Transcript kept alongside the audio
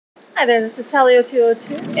Hi there, this is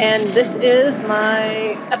Talio202, and this is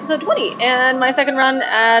my episode 20, and my second run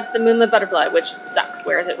at the Moonlight Butterfly, which sucks.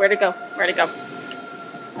 Where is it? Where'd it go? Where'd it go?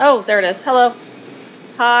 Oh, there it is. Hello.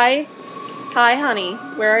 Hi. Hi, honey.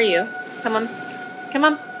 Where are you? Come on. Come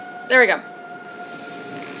on. There we go.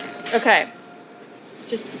 Okay.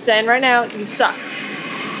 Just saying right now, you suck.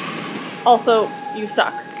 Also, you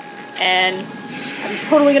suck. And I'm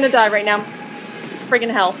totally gonna die right now. Friggin'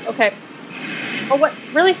 hell. Okay. Oh, what?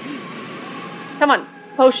 Really? Come on.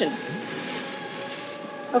 Potion.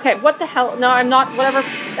 Okay, what the hell? No, I'm not. Whatever.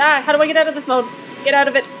 Ah, how do I get out of this mode? Get out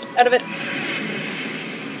of it. Out of it.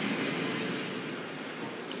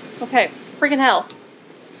 Okay. Friggin' hell.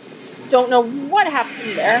 Don't know what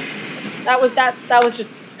happened there. That was just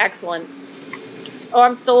excellent. Oh,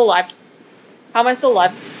 I'm still alive. How am I still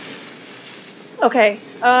alive? Okay.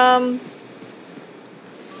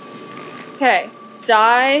 Okay.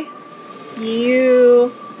 Die.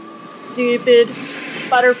 You stupid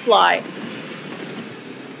butterfly.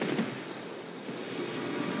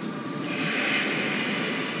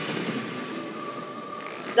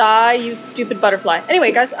 Die, you stupid butterfly.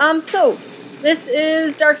 Anyway, guys, so this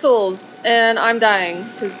is Dark Souls, and I'm dying,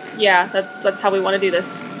 because, yeah, that's how we want to do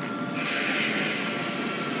this.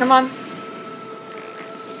 Come on.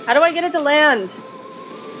 How do I get it to land?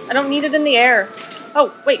 I don't need it in the air.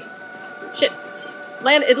 Oh, wait. Shit.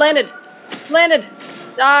 It landed. Landed.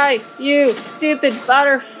 Die, you stupid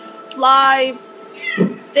butterfly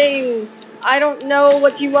thing. I don't know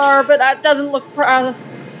what you are, but that doesn't look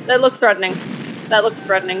that looks threatening. That looks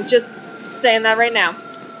threatening. Just saying that right now.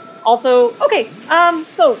 Also, okay,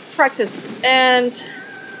 so practice, and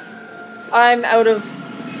I'm out of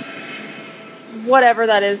whatever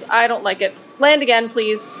that is. I don't like it. Land again,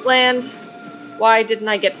 please. Land. Why didn't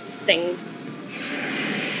I get things?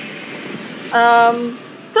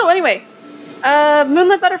 So anyway,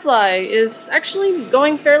 Moonlight Butterfly is actually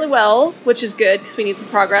going fairly well, which is good, because we need some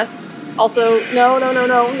progress. Also, no.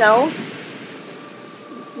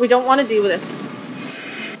 We don't want to deal with this.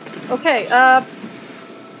 Okay,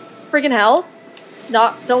 friggin' hell.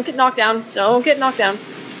 Don't get knocked down. Don't get knocked down.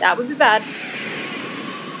 That would be bad.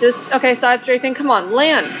 Okay, side strafing, come on,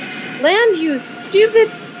 land. Land, you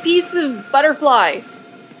stupid piece of butterfly.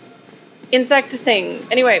 Insect thing.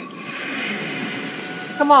 Anyway.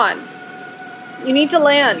 Come on. You need to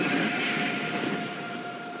land.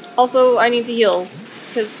 Also, I need to heal.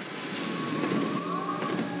 Because...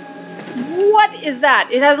 What is that?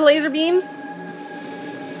 It has laser beams?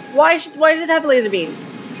 Why does it have laser beams?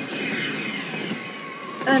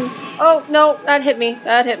 And... Oh, no. That hit me.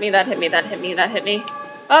 That hit me. That hit me. That hit me. That hit me.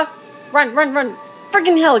 Run.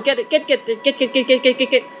 Friggin' hell. Get it. Get.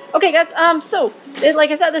 Okay, guys. So,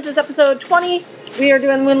 like I said, this is episode 20. We are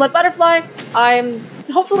doing Moonlight Butterfly. I'm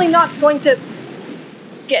hopefully not going to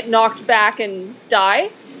get knocked back and die.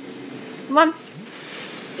 Come on.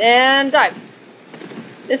 And die.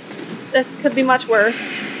 This could be much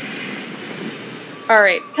worse.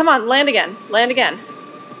 Alright, come on, land again. Land again.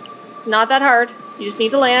 It's not that hard. You just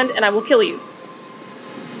need to land, and I will kill you.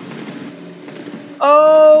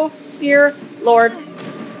 Oh, dear Lord.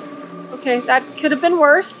 Okay, that could have been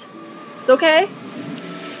worse. It's okay.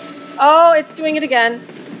 Oh, it's doing it again.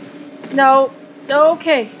 No.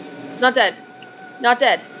 Okay. Not dead. Not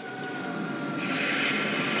dead.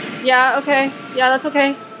 Yeah, okay. Yeah, that's okay.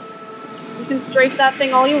 You can strafe that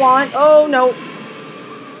thing all you want. Oh, no.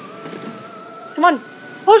 Come on.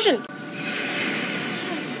 Potion!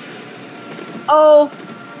 Oh.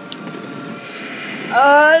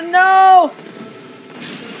 No!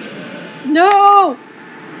 No!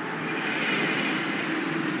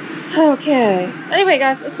 Okay. Anyway,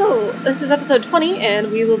 guys, so this is episode 20, and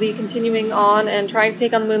we will be continuing on and trying to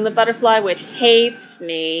take on the Moonlit Butterfly, which hates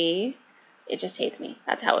me. It just hates me.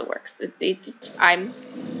 That's how it works. I'm...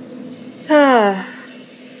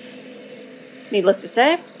 Needless to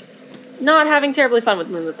say, not having terribly fun with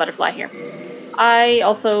Moonlit Butterfly here. I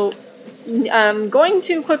also am going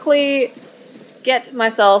to quickly get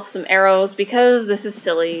myself some arrows, because this is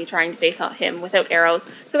silly trying to face on him without arrows.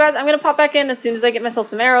 So guys, I'm going to pop back in as soon as I get myself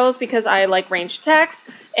some arrows, because I like ranged attacks,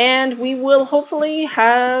 and we will hopefully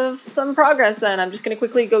have some progress then. I'm just going to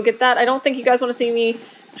quickly go get that. I don't think you guys want to see me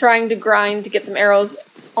trying to grind to get some arrows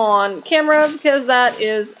on camera, because that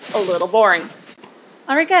is a little boring.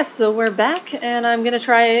 Alright guys, so we're back, and I'm going to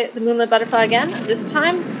try the Moonlight Butterfly again, this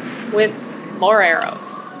time with more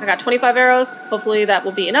arrows. I got 25 arrows, hopefully that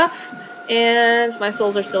will be enough. And my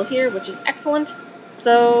souls are still here, which is excellent.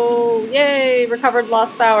 So, yay! Recovered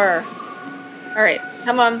lost power. Alright,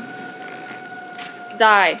 come on.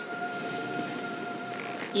 Die.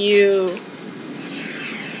 You.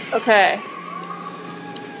 Okay.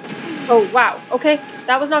 Oh, wow. Okay,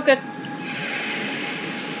 that was not good.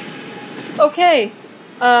 Okay.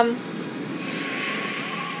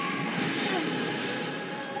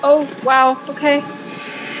 Oh, wow. Okay.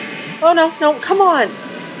 Oh, no, no, come on.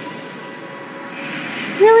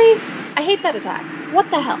 Really? I hate that attack. What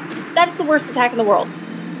the hell? That is the worst attack in the world.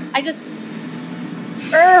 I just...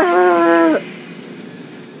 Urgh.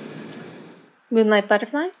 Moonlight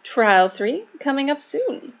Butterfly, Trial 3, coming up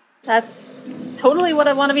soon. That's totally what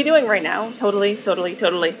I want to be doing right now. Totally, totally,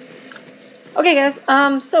 totally. Okay, guys,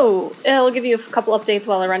 so I'll give you a couple updates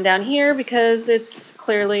while I run down here, because it's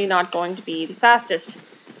clearly not going to be the fastest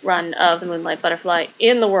run of the Moonlight Butterfly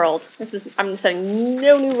in the world. I'm setting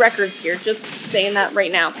no new records here, just saying that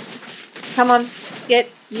right now. Come on, get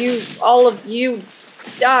you, all of you,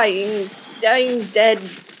 dying, dying.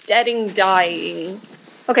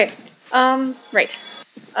 Okay, right.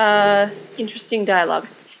 Interesting dialogue.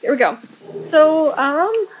 Here we go. So,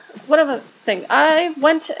 what am I saying? I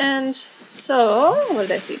went and saw... What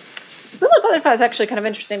did I see? Moonlight Butterfly is actually kind of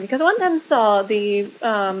interesting because I went and saw the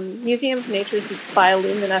Museum of Nature's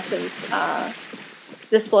bio-luminescent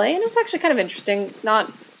display, and it's actually kind of interesting.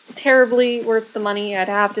 Not terribly worth the money, I'd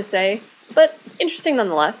have to say, but interesting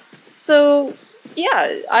nonetheless. So,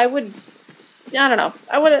 yeah, I don't know.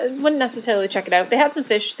 I wouldn't necessarily check it out. They had some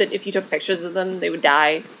fish that if you took pictures of them, they would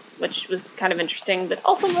die, which was kind of interesting, but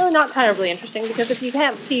also really not terribly interesting, because if you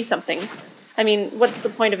can't see something, I mean, what's the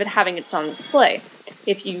point of it having it on display?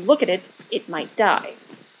 If you look at it, it might die.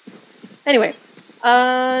 Anyway,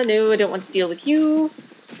 no, I don't want to deal with you.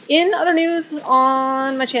 In other news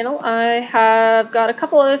on my channel, I have got a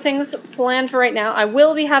couple other things planned for right now. I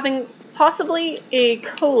will be having possibly a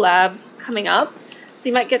collab coming up, so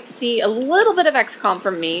you might get to see a little bit of XCOM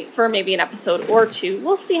from me for maybe an episode or two.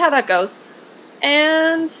 We'll see how that goes.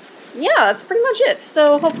 And yeah, that's pretty much it.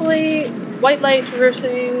 So hopefully, white light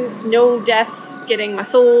traversing, no death getting my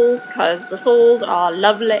souls, because the souls are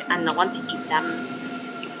lovely and I want to eat them.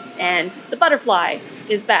 And the butterfly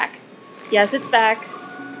is back. Yes, it's back.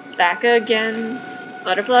 Back again.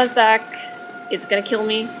 Butterfly's back. It's gonna kill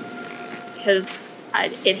me, because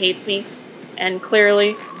it hates me. And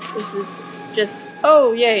clearly, this is just...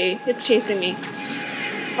 Oh, yay, it's chasing me.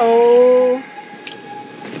 Oh...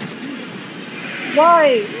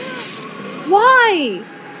 Why? Why?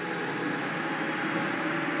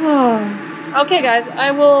 Okay, guys,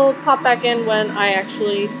 I will pop back in when I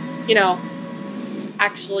actually,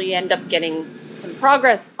 actually end up getting some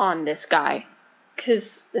progress on this guy.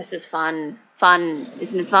 Because this is fun. Fun.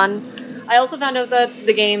 Isn't it fun? I also found out that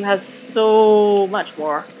the game has so much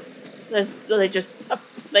more. I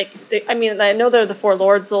mean, I know they're the 4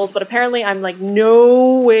 Lord Souls, but apparently I'm, like,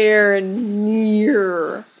 nowhere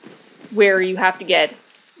near where you have to get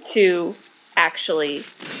to actually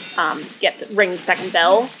ring the second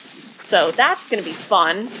bell. So that's gonna be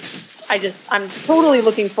fun. I'm totally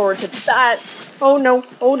looking forward to that. Oh no,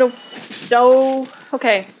 oh no, no.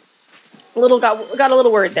 Okay, got a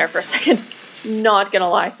little worried there for a second. Not gonna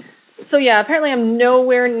lie. So yeah, apparently I'm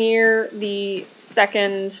nowhere near the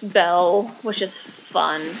second bell, which is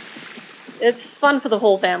fun. It's fun for the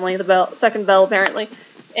whole family, the second bell apparently.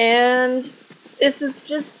 And this is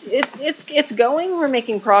just, it's going, we're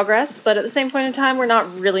making progress, but at the same point in time, we're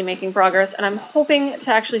not really making progress, and I'm hoping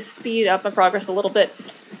to actually speed up my progress a little bit.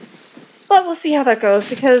 But we'll see how that goes,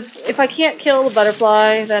 because if I can't kill the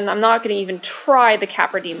butterfly, then I'm not going to even try the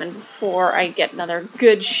Capra Demon before I get another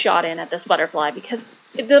good shot in at this butterfly, because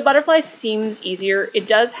the butterfly seems easier. It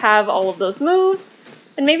does have all of those moves,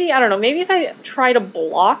 and maybe, I don't know, maybe if I try to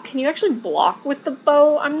block, can you actually block with the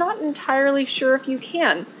bow? I'm not entirely sure if you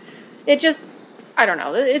can. It just... I don't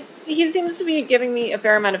know, he seems to be giving me a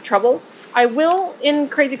fair amount of trouble. I will, in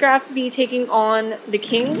Crazy Crafts, be taking on the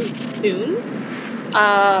king soon.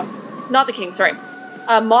 Not the king, sorry.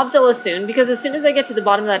 Mobzilla soon, because as soon as I get to the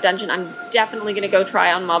bottom of that dungeon, I'm definitely going to go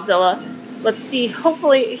try on Mobzilla. Let's see,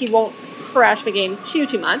 hopefully he won't crash my game too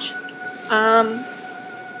much. And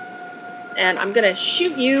I'm going to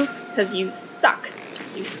shoot you, because you suck.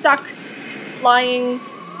 You suck flying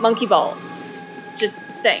monkey balls. Just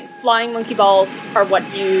saying, flying monkey balls are what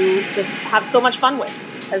you just have so much fun with,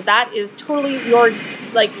 because that is totally your,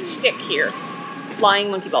 like, shtick here.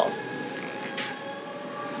 Flying monkey balls.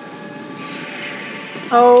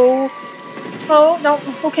 Oh, no,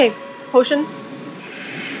 okay, potion.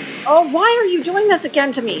 Oh, why are you doing this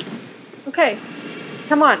again to me? Okay,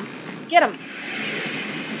 come on, get him.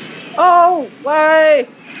 Oh, why?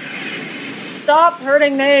 Stop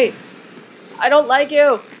hurting me. I don't like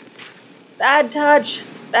you. Bad touch.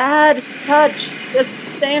 Bad touch. Just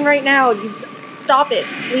saying right now. You stop it.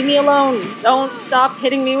 Leave me alone. Don't stop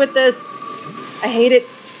hitting me with this. I hate it.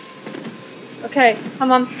 Okay,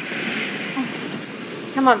 come on.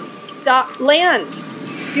 Come on. Land.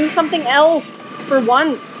 Do something else for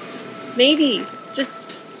once. Maybe. Just...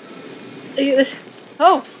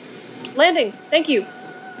 Oh. Landing. Thank you.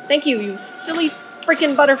 Thank you, you silly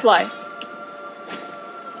freaking butterfly.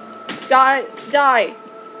 Die. Die.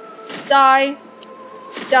 Die.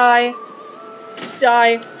 Die.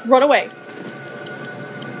 Die. Run away.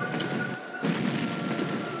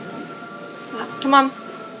 Come on.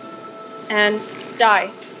 And die.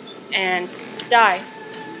 And die.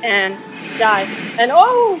 And die. And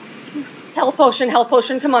oh! Health potion,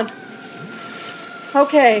 come on.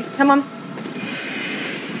 Okay, come on.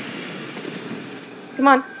 Come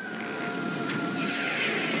on.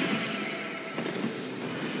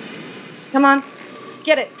 Come on.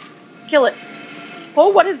 Get it. Kill it. Oh,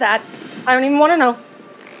 what is that? I don't even want to know.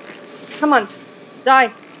 Come on.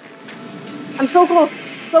 Die. I'm so close.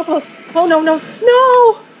 So close. Oh, no, no.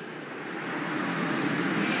 No!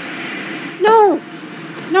 No!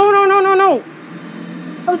 No, no, no, no, no!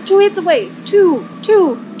 I was 2 hits away. Two.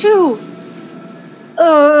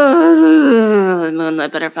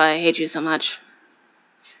 Moonlight Butterfly, I hate you so much.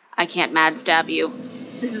 I can't mad stab you.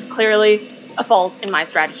 This is clearly a fault in my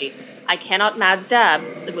strategy. I cannot mad stab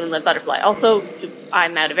the Moonlight Butterfly. Also,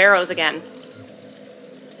 I'm out of arrows again.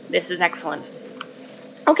 This is excellent.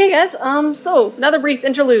 Okay, guys, so, another brief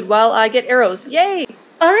interlude while I get arrows. Yay!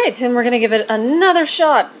 Alright, and we're gonna give it another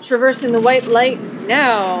shot, traversing the white light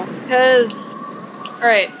now, because...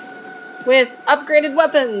 Alright, with upgraded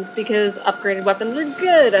weapons, because upgraded weapons are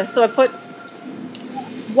good. So I put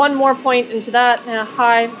 1 more point into that. Now,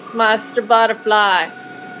 hi, Master Butterfly.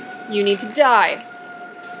 You need to die.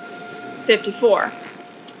 54.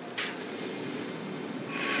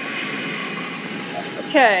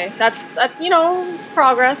 Okay, that's you know,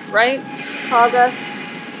 progress, right? Progress.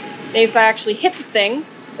 Maybe if I actually hit the thing,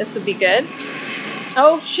 this would be good.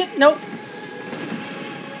 Oh, shit, nope.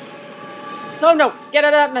 No, no, get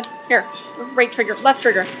out of that mode. Here, right trigger, left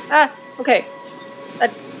trigger. Ah, okay.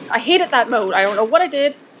 I hated that mode. I don't know what I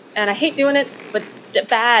did, and I hate doing it, but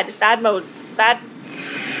bad mode. Bad.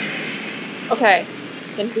 Okay,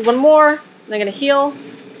 gonna do 1 more, and I'm gonna heal.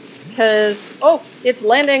 Because, oh, it's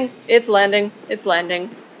landing, it's landing, it's landing.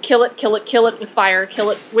 Kill it with fire,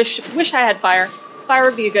 kill it. Wish I had fire. Fire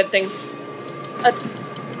would be a good thing. Let's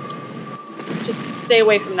just stay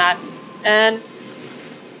away from that. And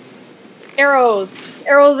arrows.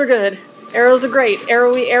 Arrows are good. Arrows are great.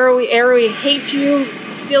 Arrowy. Hate you,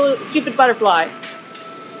 still stupid butterfly.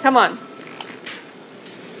 Come on.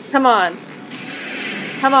 Come on.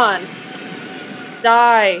 Come on.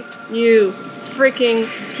 Die, you freaking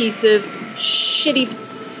piece of shitty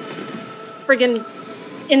friggin'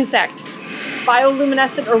 insect.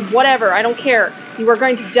 Bioluminescent or whatever, I don't care. You are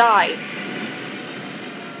going to die.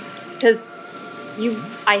 Because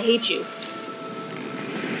I hate you.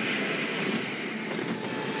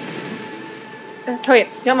 Okay,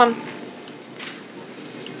 come on.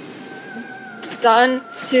 1,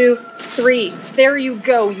 2, 3. There you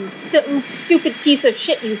go, you stupid piece of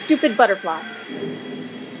shit, you stupid butterfly.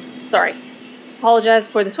 Sorry. Apologize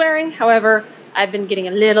for the swearing, however, I've been getting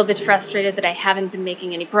a little bit frustrated that I haven't been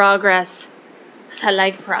making any progress. Because I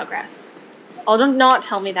like progress. Although not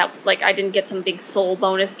tell me that, like, I didn't get some big soul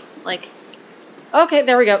bonus, like... Okay,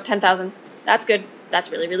 there we go, 10,000. That's good. That's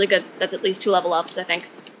really, really good. That's at least 2 level ups, I think.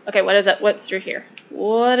 Okay, what is that? What's through here?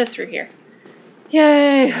 What is through here?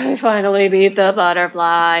 Yay, I finally beat the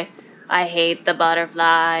butterfly. I hate the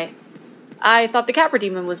butterfly. I thought the Capra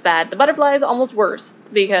Demon was bad. The butterfly is almost worse,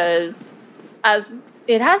 because as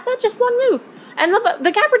it has that just 1 move. And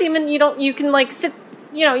the Capra Demon, you can like sit,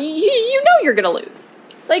 you know you're gonna lose.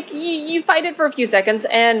 Like, you fight it for a few seconds,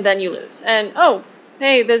 and then you lose. And, oh,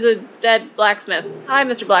 hey, there's a dead blacksmith. Hi,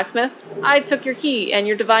 Mr. Blacksmith. I took your key and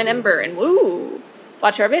your divine ember, and woo!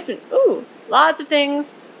 Watch our basement. Ooh, lots of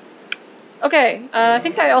things. Okay, I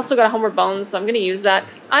think I also got a homeward bones, so I'm gonna use that,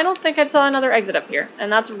 because I don't think I saw another exit up here,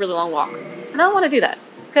 and that's a really long walk. And I don't want to do that,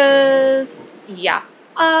 because, yeah.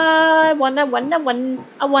 I wanna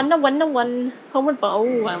homeward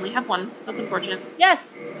bow. I only have 1. That's unfortunate.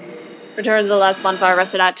 Yes! Return to the last bonfire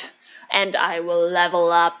rested at, and I will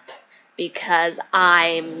level up, because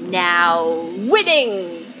I'm now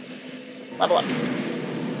winning! Level up.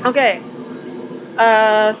 Okay.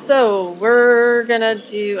 So we're gonna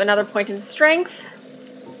do another point in strength.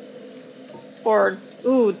 Or,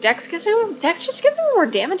 ooh, Dex just gives me more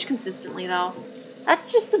damage consistently, though.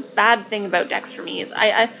 That's just the bad thing about Dex for me.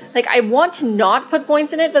 I want to not put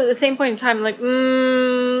points in it, but at the same point in time, I'm like,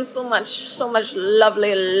 so much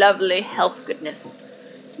lovely health goodness.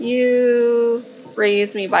 You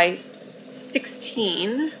raise me by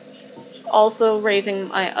 16. also raising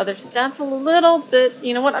my other stats a little bit.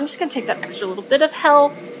 You know what? I'm just going to take that extra little bit of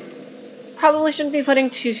health. Probably shouldn't be putting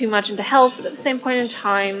too much into health, but at the same point in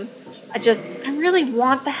time, I really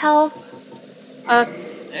want the health. I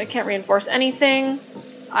can't reinforce anything.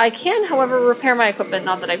 I can, however, repair my equipment.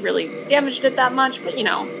 Not that I really damaged it that much, but you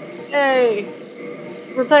know. Hey!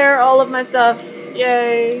 Repair all of my stuff.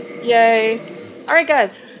 Yay! Yay! Alright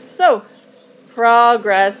guys, so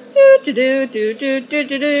progress.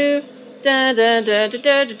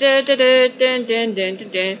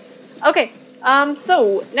 Okay,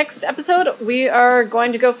 so next episode we are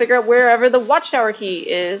going to go figure out wherever the watchtower key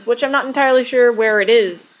is, which I'm not entirely sure where it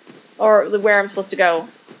is, or where I'm supposed to go.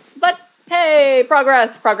 But hey,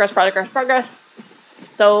 progress, progress, progress, progress.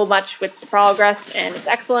 So much with the progress, and it's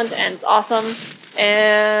excellent, and it's awesome,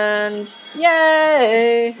 and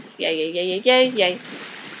yay! Yay, yay, yay, yay, yay, yay.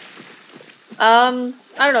 I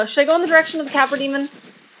don't know, should I go in the direction of the Capra Demon?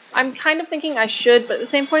 I'm kind of thinking I should, but at the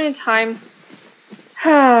same point in time,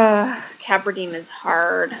 Capra Demon's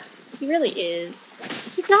hard. He really is.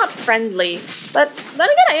 He's not friendly, but then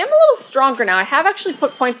again, I am a little stronger now. I have actually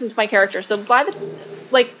put points into my character, so by the,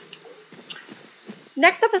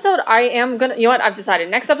 next episode I am gonna, you know what, I've decided.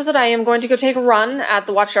 Next episode I am going to go take a run at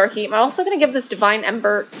the Watchtower Key. I'm also going to give this Divine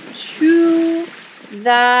Ember to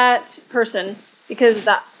that person, because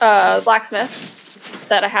that, blacksmith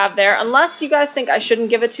that I have there, unless you guys think I shouldn't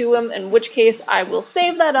give it to him, in which case I will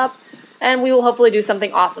save that up, and we will hopefully do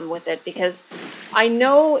something awesome with it, because I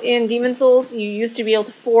know in Demon Souls you used to be able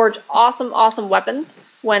to forge awesome, awesome weapons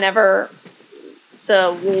whenever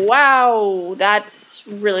the... Wow, that's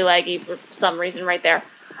really laggy for some reason right there.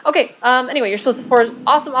 Okay, anyway, you're supposed to forge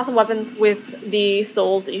awesome, awesome weapons with the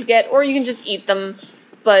souls that you get, or you can just eat them,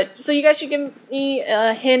 but, so you guys should give me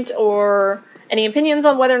a hint or any opinions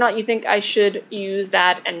on whether or not you think I should use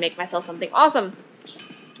that and make myself something awesome.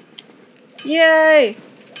 Yay!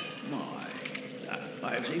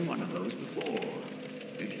 I've seen one of those before.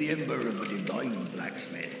 It's the ember of a divine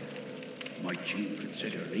blacksmith. Might you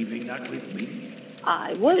consider leaving that with me?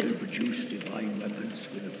 I would. To produce divine weapons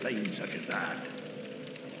with a flame such as that.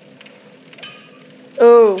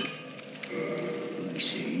 Oh. You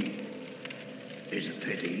see, it's a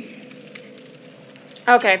pity.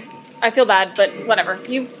 Okay, I feel bad, but whatever.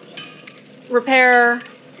 You repair,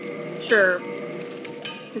 sure,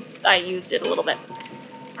 because I used it a little bit.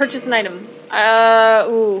 Purchase an item.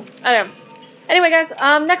 Ooh, I don't know. Anyway, guys,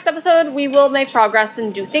 next episode we will make progress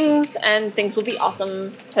and do things, and things will be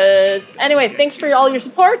awesome. Cause anyway, thanks for all your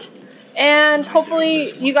support, and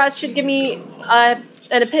hopefully you guys should give me an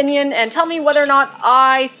opinion and tell me whether or not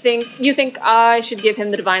you think I should give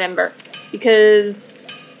him the Divine Ember,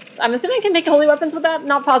 because I'm assuming I can make holy weapons with that.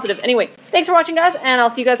 Not positive. Anyway, thanks for watching, guys, and I'll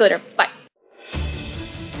see you guys later. Bye.